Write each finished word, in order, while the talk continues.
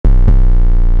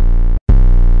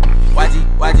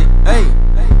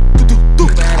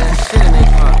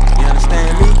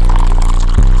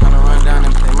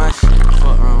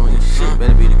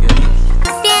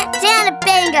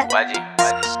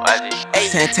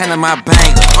Santana my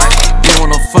banger. You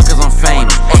wanna fuck 'cause I'm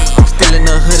famous. Still in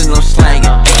the hood and I'm slanging.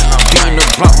 Beating the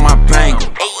block my banger.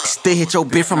 Still hit your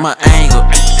bitch from an angle.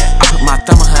 I put my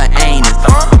thumb on her anus.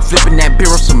 Flipping that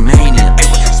beer up some mania.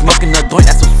 Smoking the joint,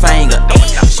 that's a finger.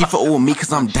 She fuck with me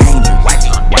 'cause I'm dangerous.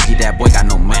 Watchy, that boy got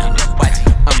no manners.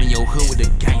 I'm in your hood with the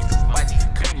gangsters.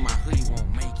 Cut in my hood, you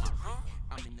won't make it.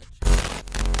 I'm in the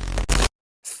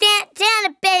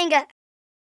Santana Banga.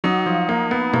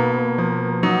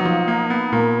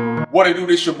 What it do,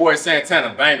 this your boy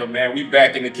Santana Banga, man. We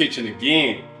back in the kitchen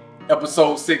again.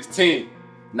 Episode 16.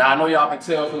 Now I know y'all can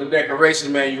tell from the decorations,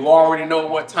 man. You already know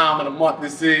what time of the month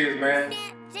this is, man.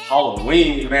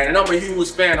 Halloween, man. And I'm a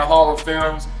huge fan of horror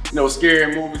films, you know,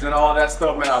 scary movies and all that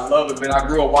stuff, man. I love it, man. I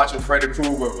grew up watching Freddy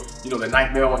Krueger, you know, The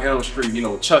Nightmare on Elm Street, you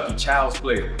know, Chucky, Child's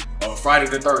Play, Friday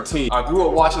the 13th. I grew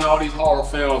up watching all these horror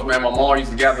films, man. My mom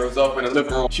used to gather us up in the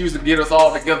living room. She used to get us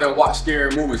all together and watch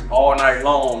scary movies all night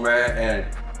long, man. And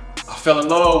I fell in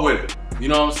love with it. You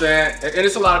know what I'm saying? And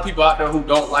it's a lot of people out there who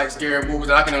don't like scary movies,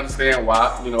 and I can understand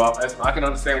why. You know, I can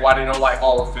understand why they don't like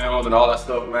horror films and all that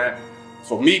stuff, man.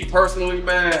 For me personally,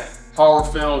 man, horror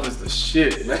films is the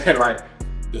shit, man. Like,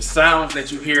 the sounds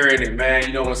that you hear in it, man,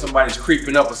 you know, when somebody's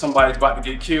creeping up or somebody's about to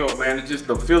get killed, man, it's just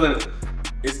the feeling,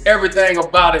 it's everything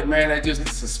about it, man. It's just the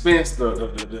suspense,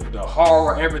 the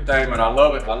horror, everything, man. I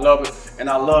love it, and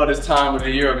I love this time of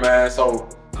the year, man. So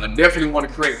I definitely want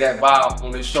to create that vibe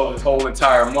on this show this whole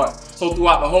entire month. So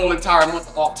throughout the whole entire month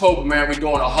of October, man, we're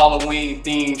doing a Halloween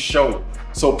themed show.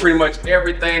 So pretty much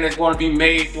everything that's going to be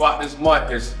made throughout this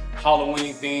month is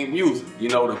Halloween themed music. You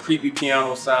know, the creepy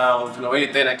piano sounds, you know,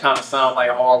 anything that kind of sounds like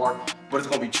horror, but it's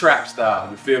going to be trap style,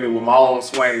 you feel me, with my own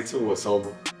swing to it.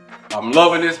 So I'm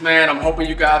loving this, man. I'm hoping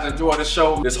you guys enjoy the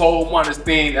show. This whole month is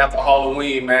themed after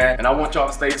Halloween, man. And I want y'all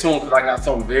to stay tuned because I got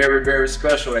something very, very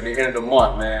special at the end of the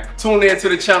month, man. Tune in to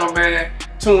the channel, man.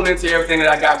 Tune into everything that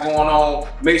I got going on.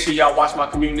 Make sure y'all watch my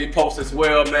community posts as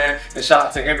well, man. And shout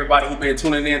out to everybody who's been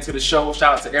tuning in to the show.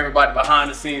 Shout out to everybody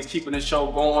behind the scenes keeping the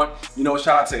show going. You know,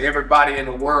 shout out to everybody in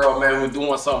the world, man, who's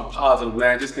doing something positive,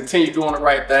 man. Just continue doing the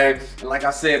right thing. And like I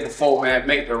said before, man,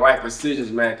 make the right decisions,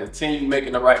 man. Continue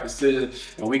making the right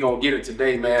decisions. And we gonna get it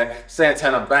today, man.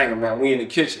 Santana Banga, man. We in the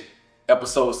kitchen.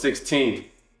 Episode 16.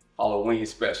 Halloween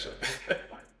special.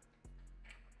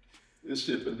 This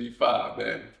shit for D5,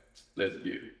 man. Let's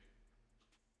get it.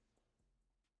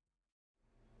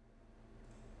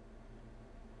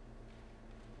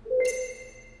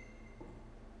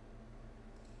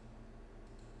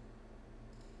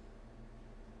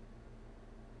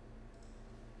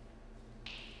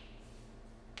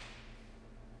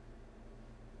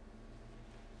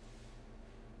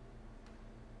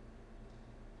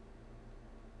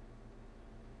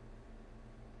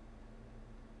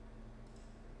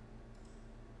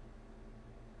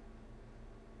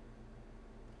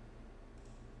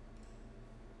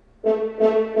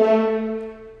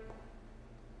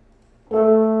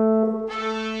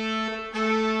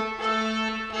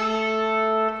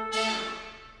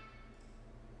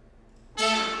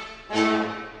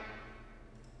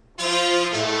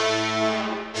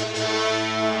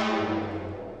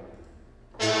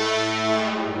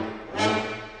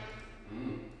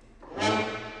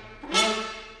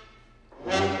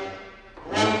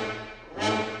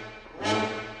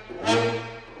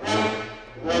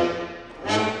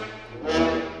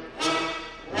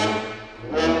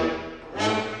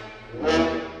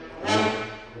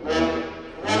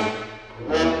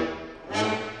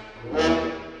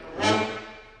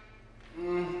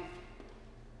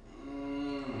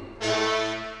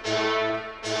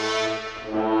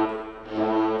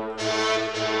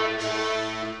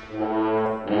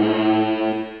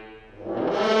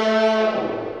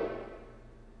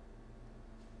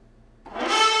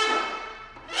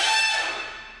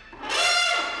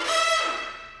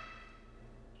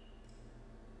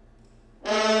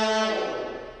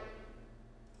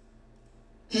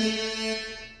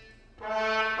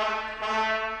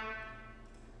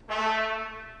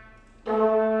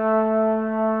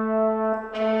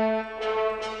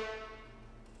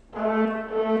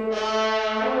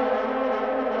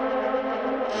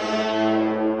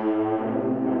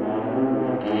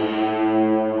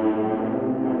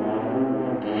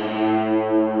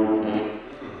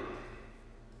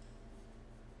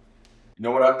 You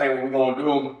know what I think we're gonna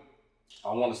do?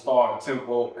 I want to start a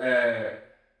tempo at,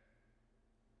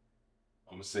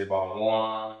 I'm gonna say about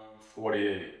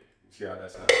 148. See how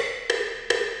that sounds.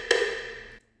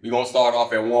 We're gonna start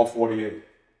off at 148.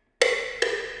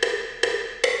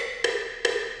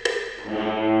 You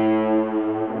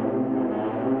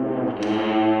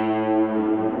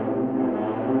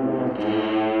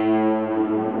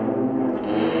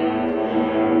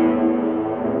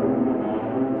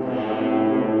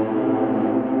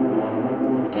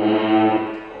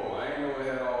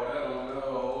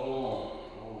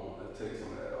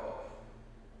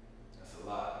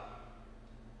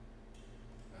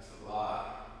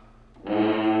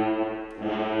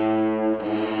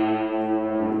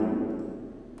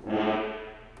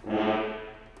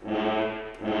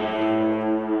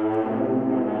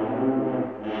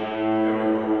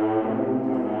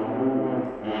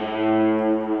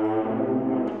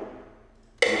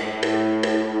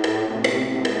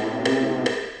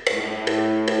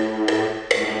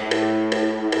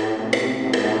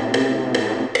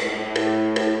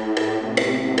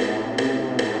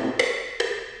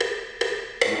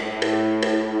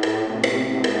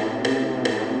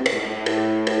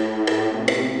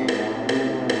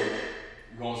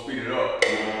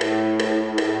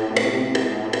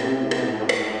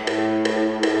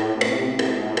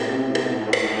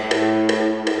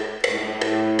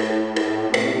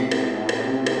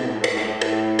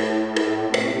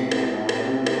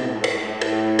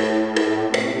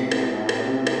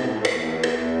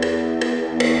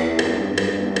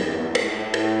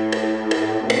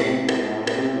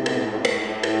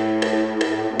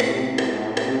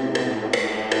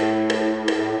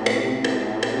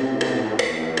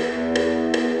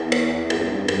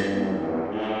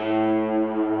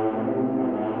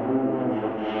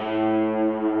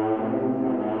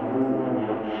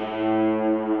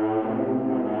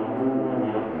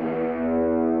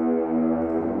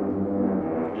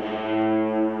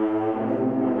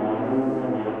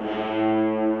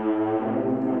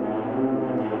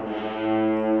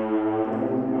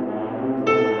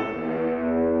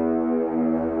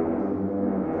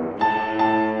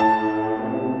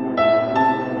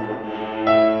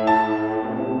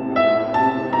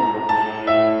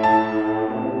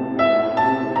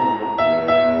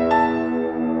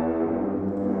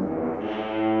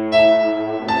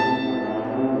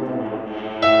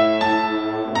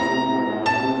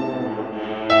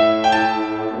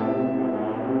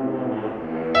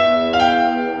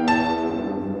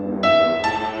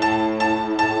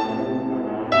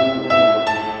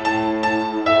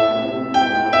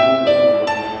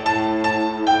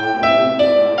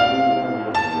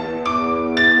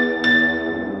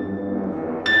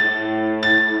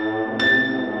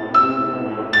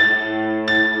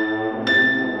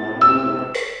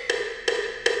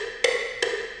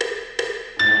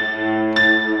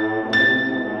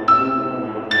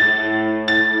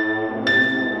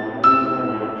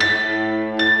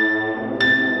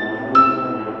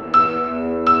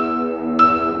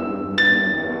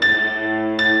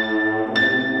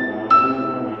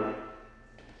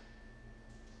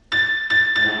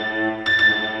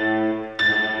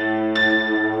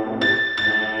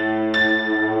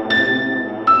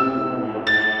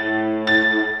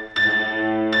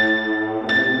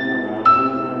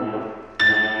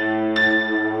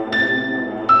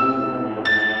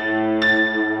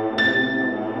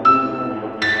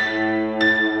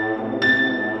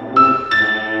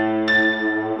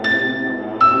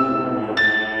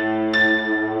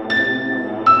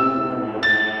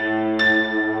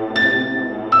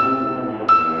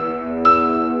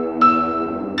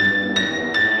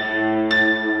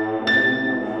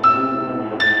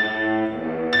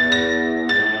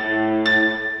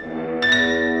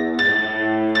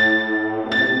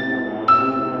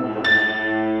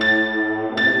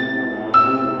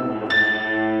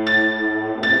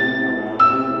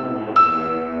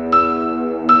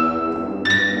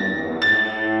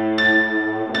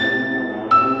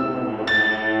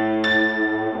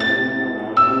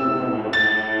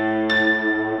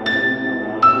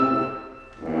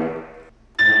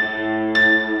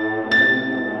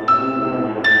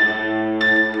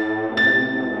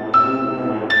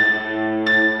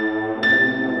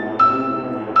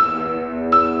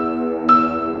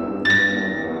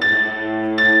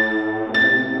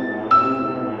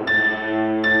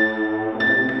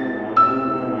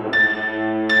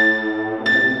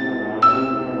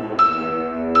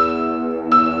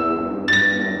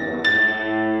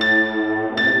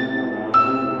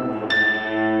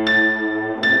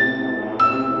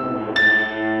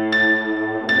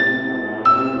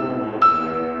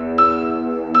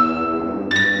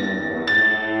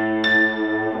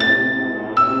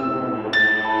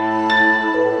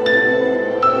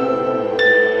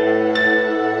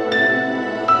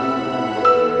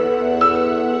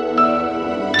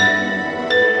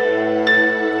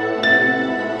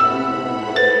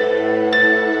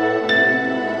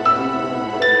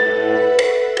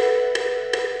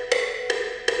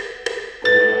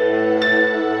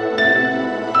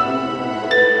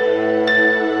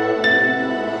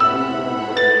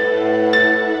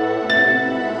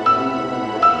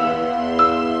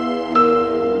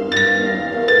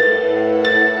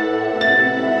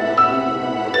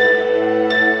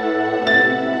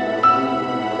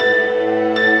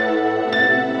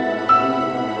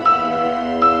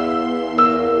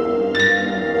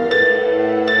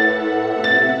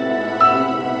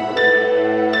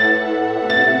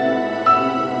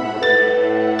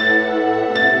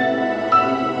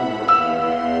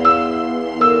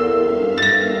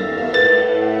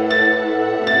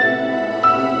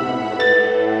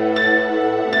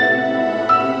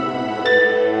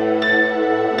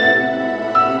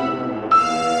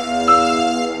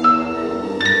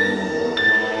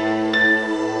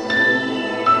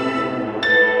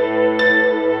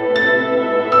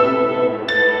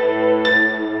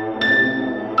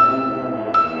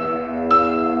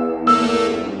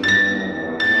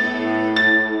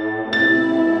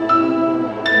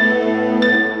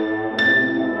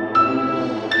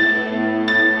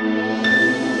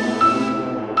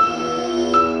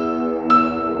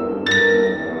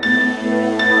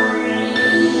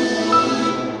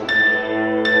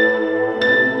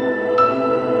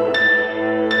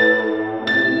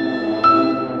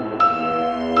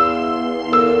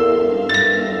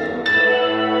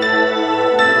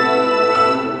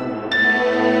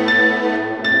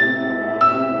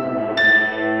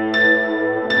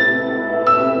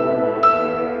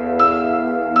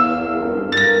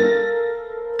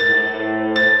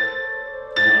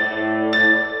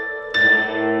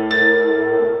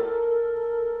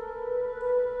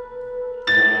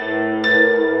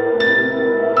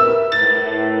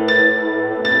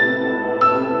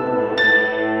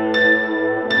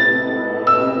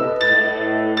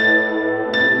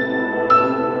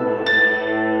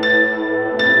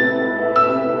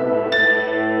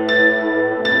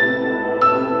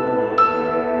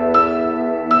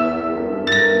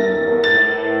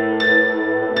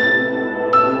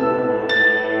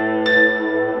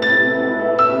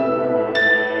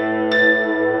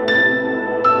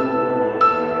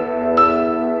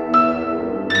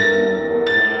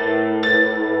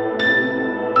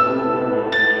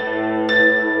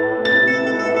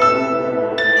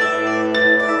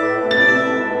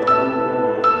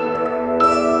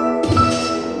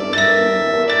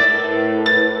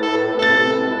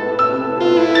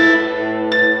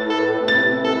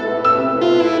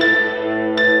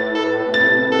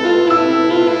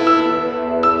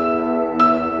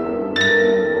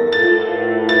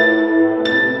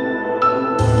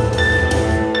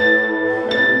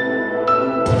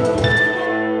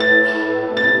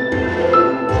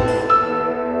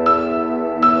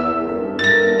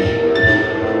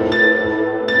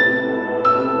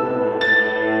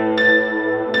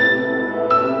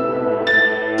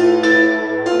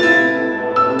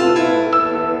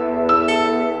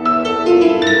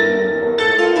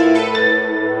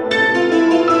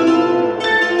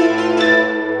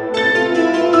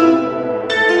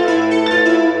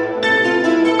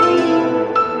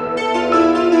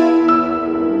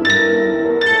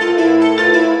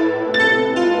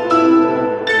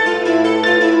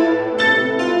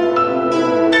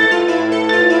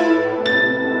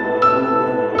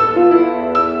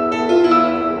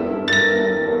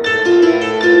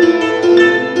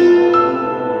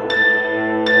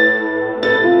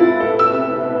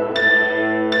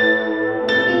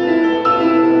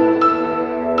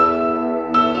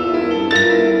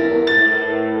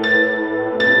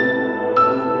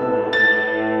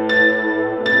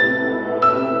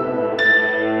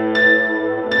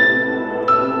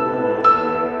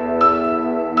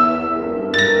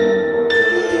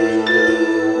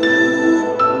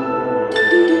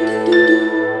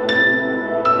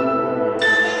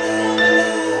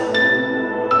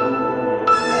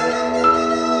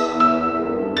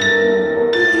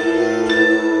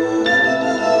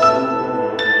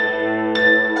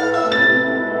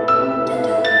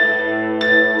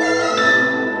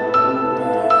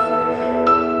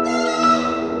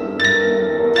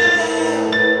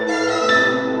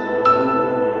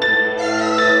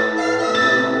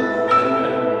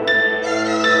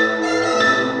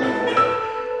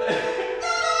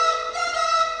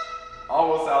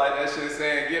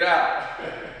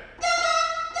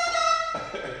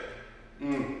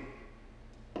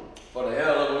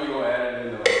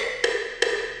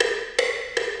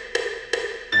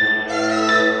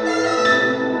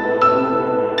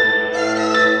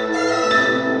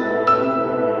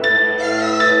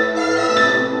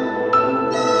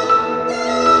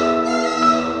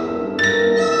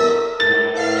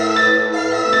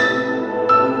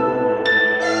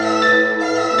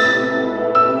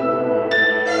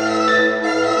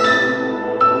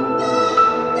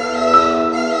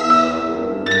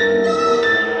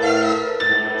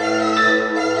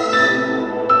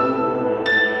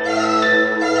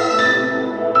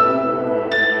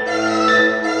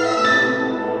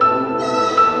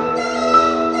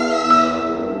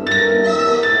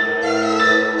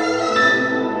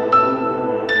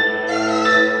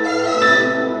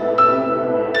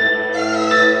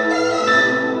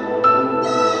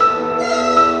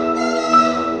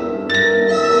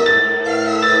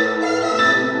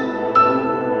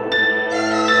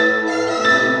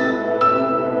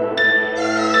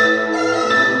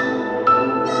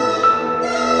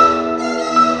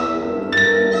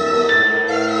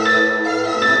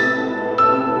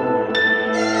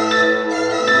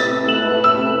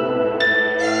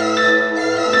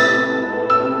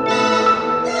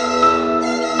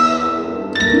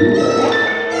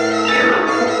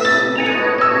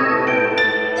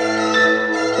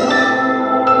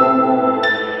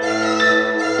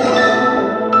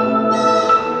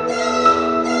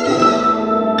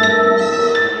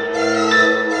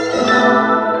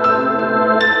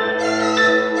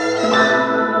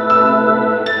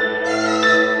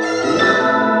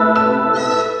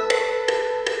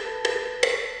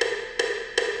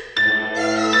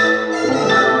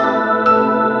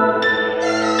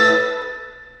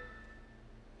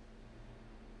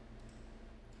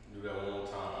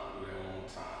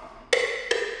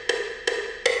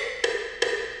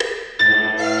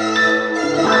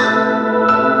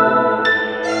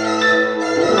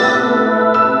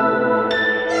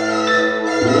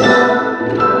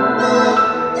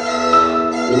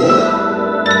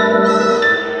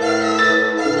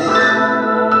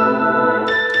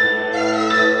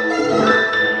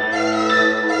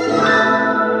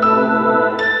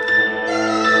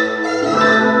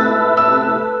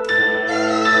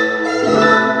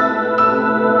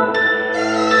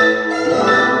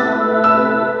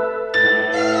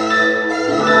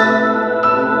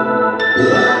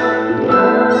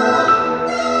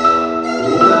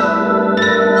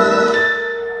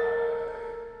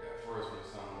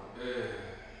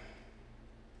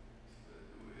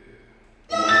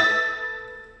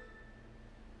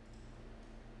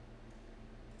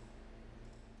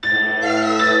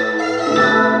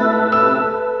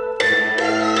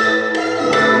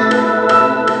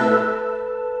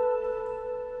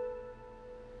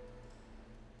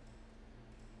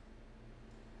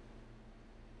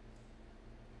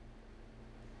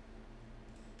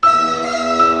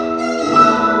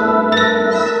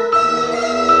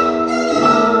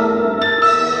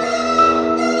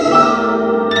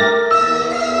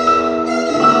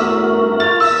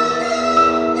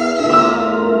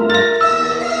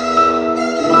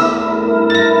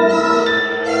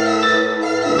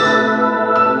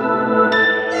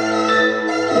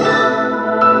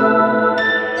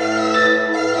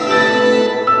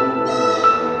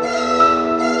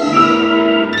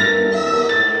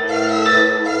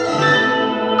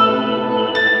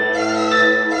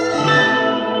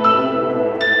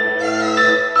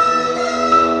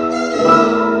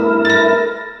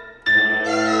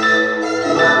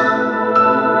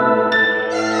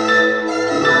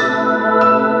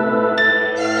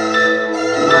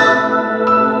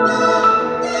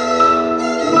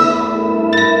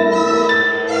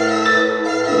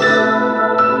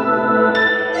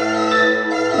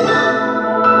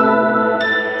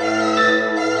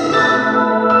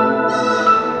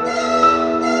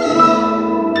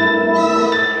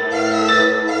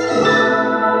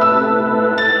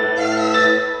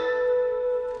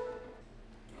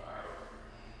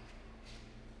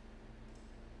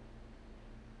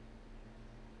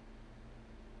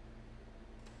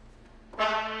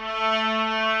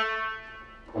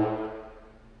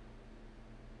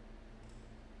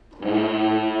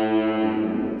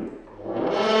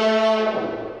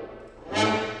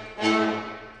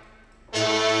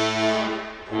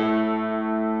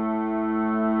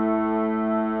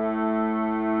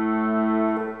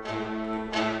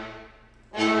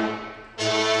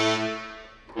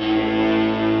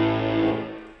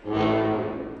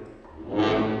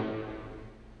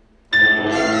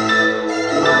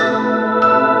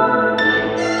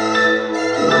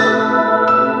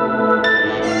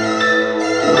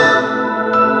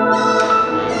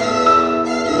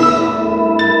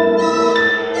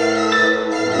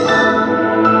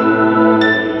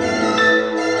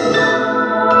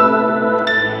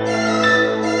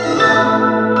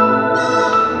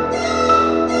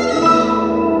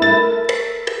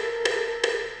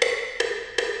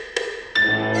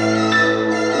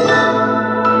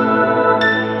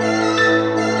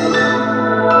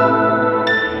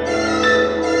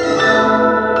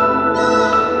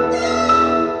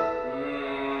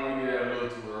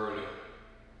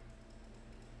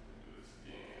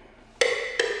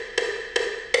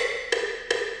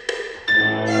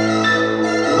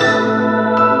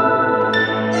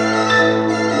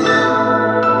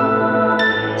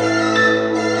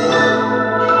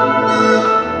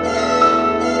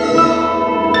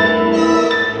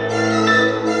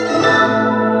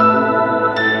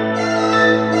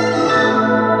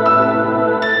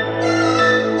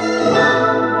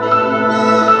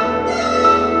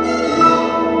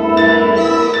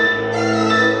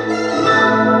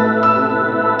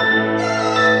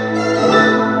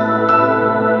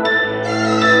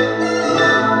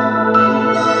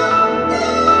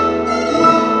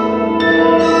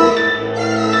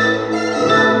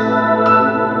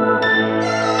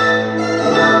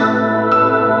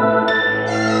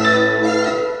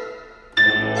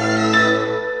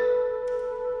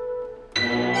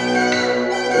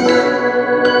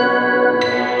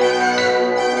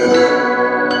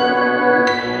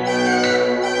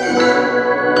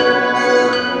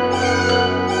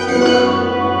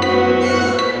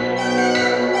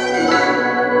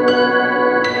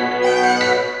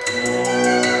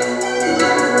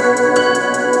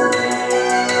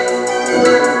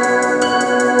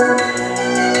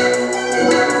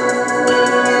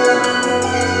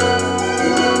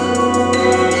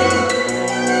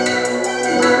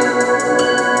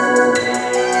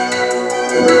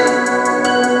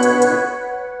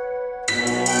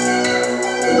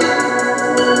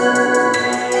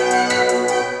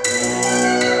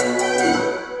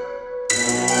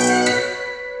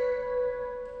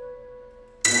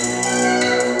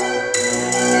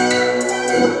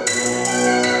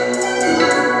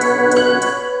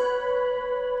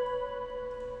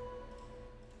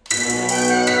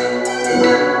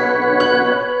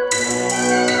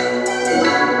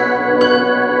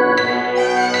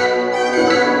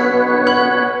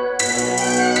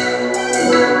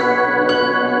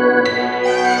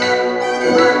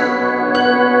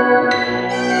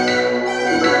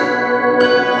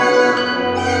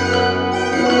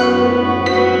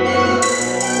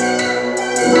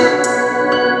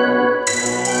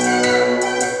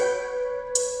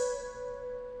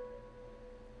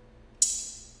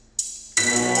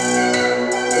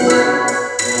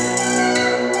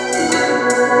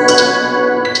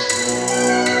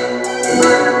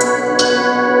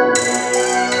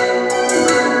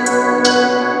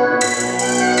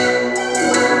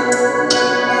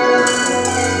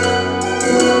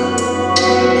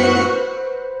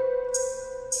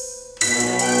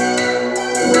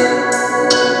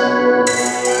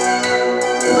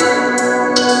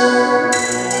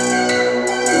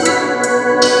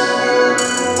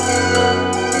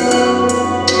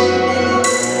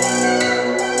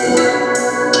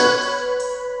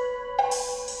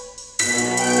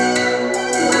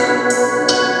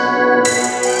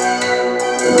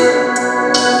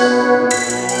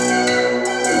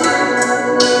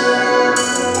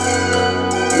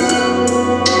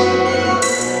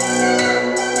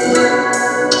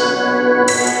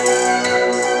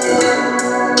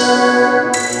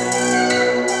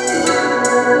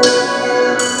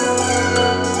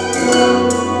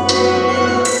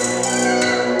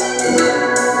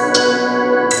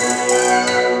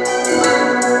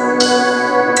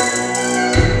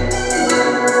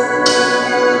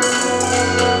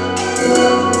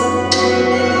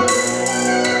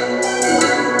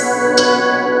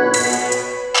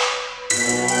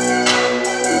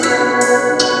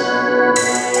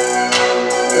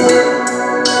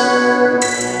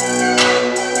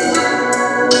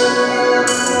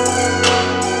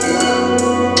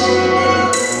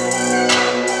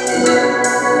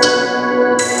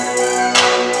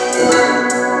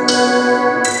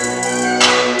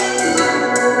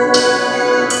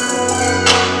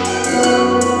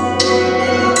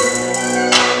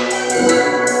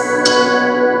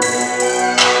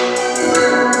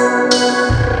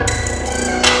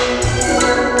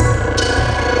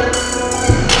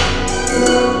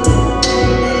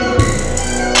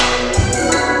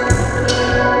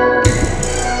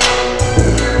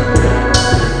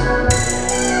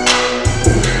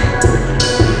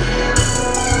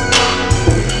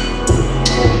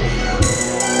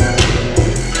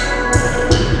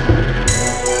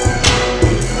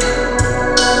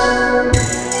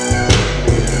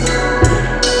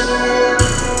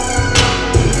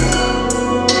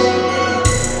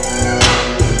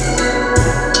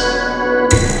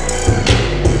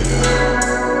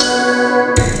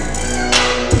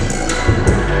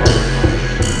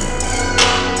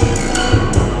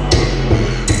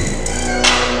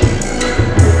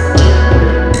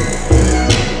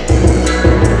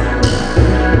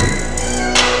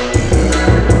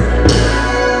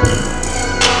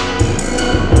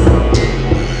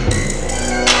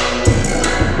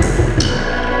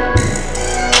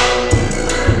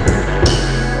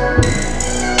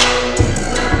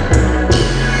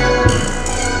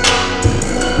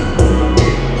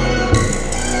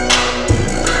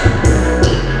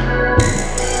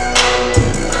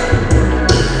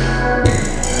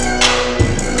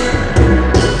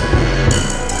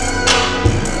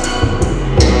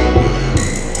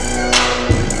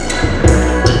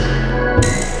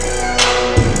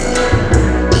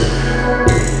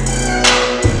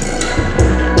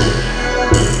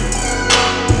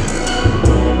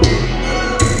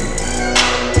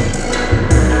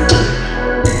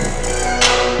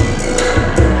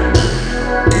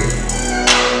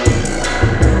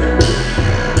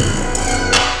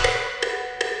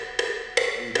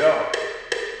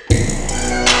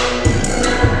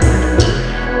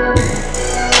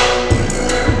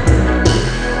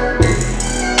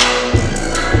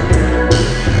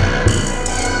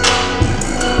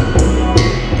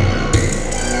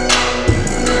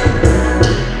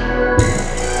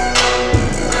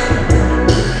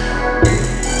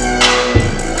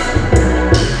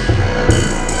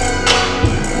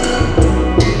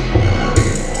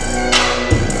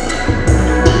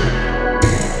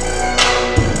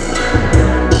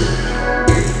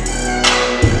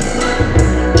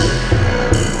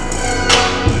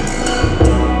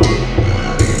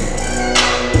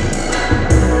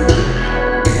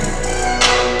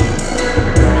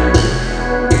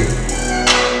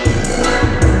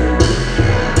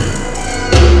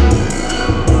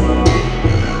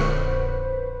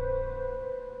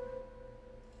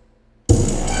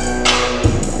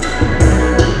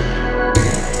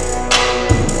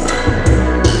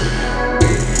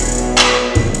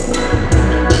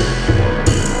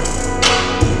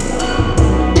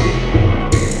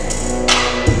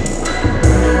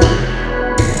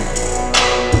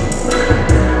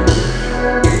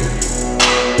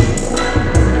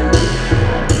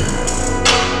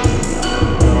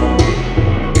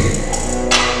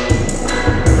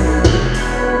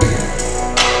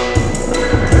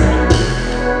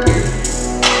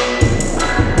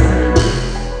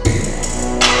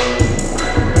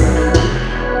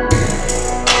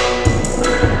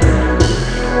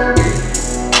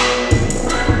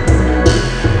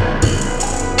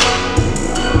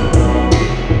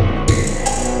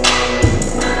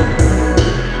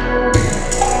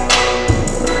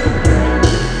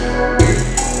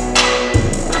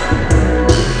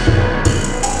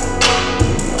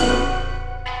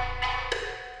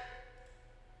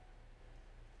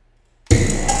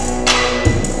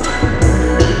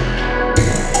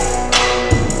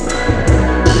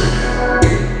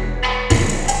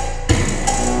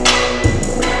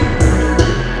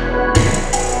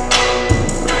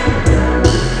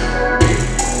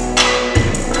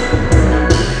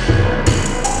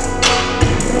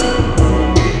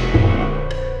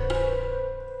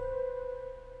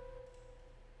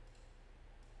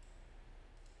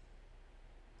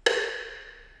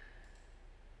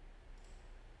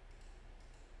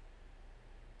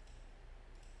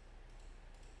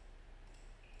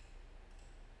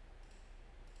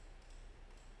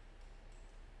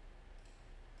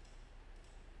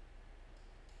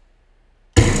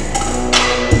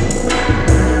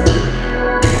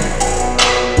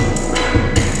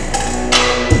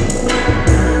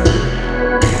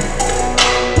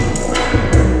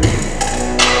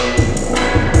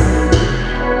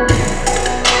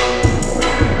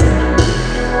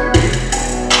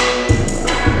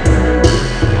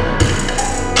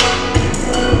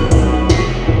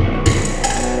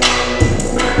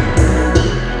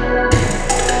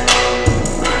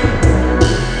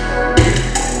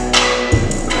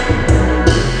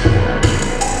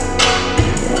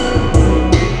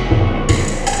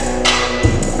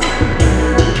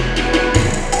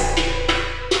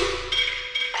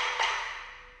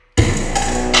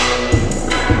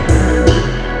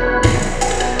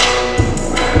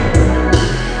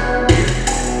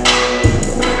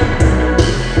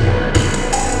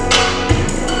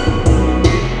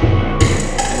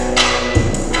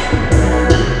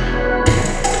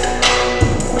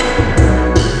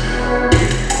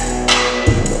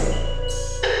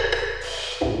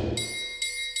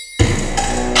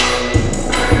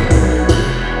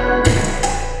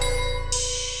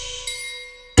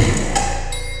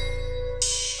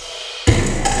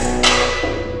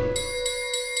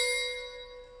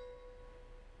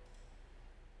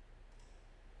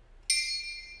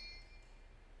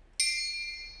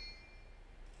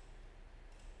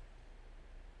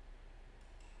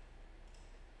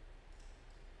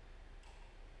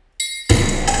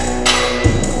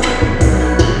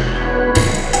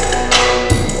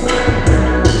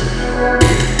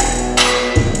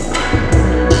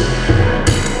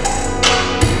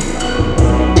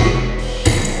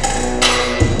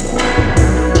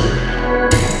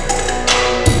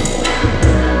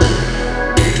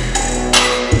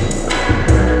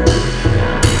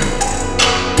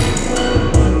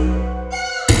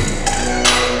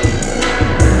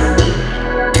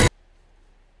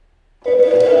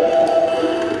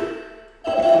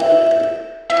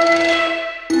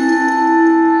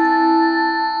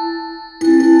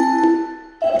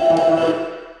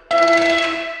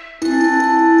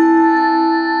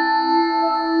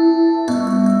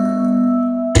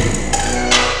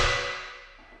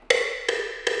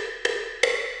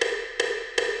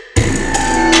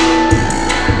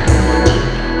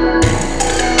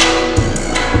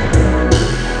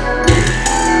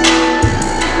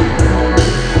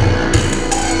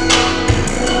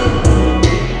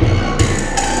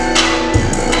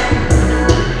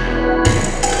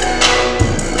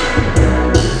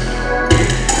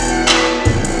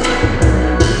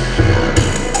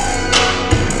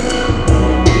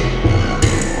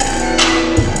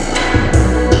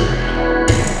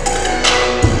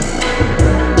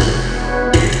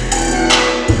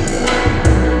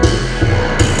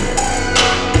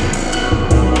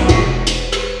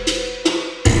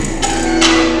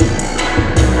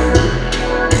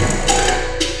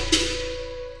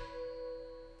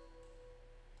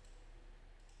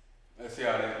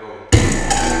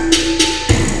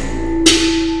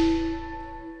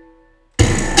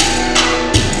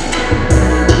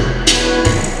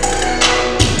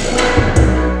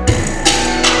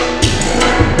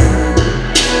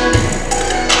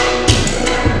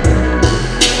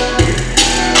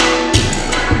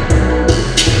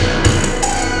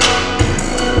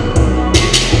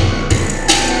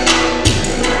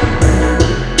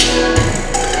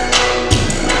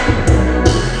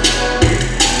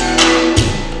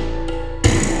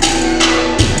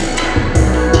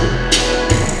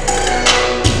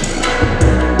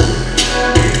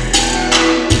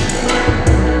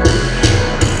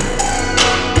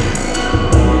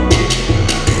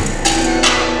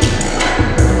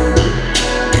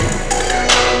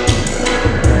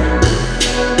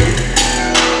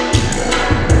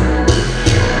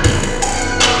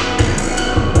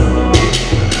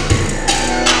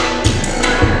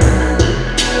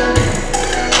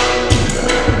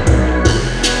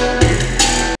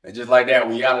like that,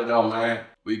 we out of there, man.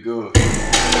 We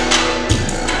good.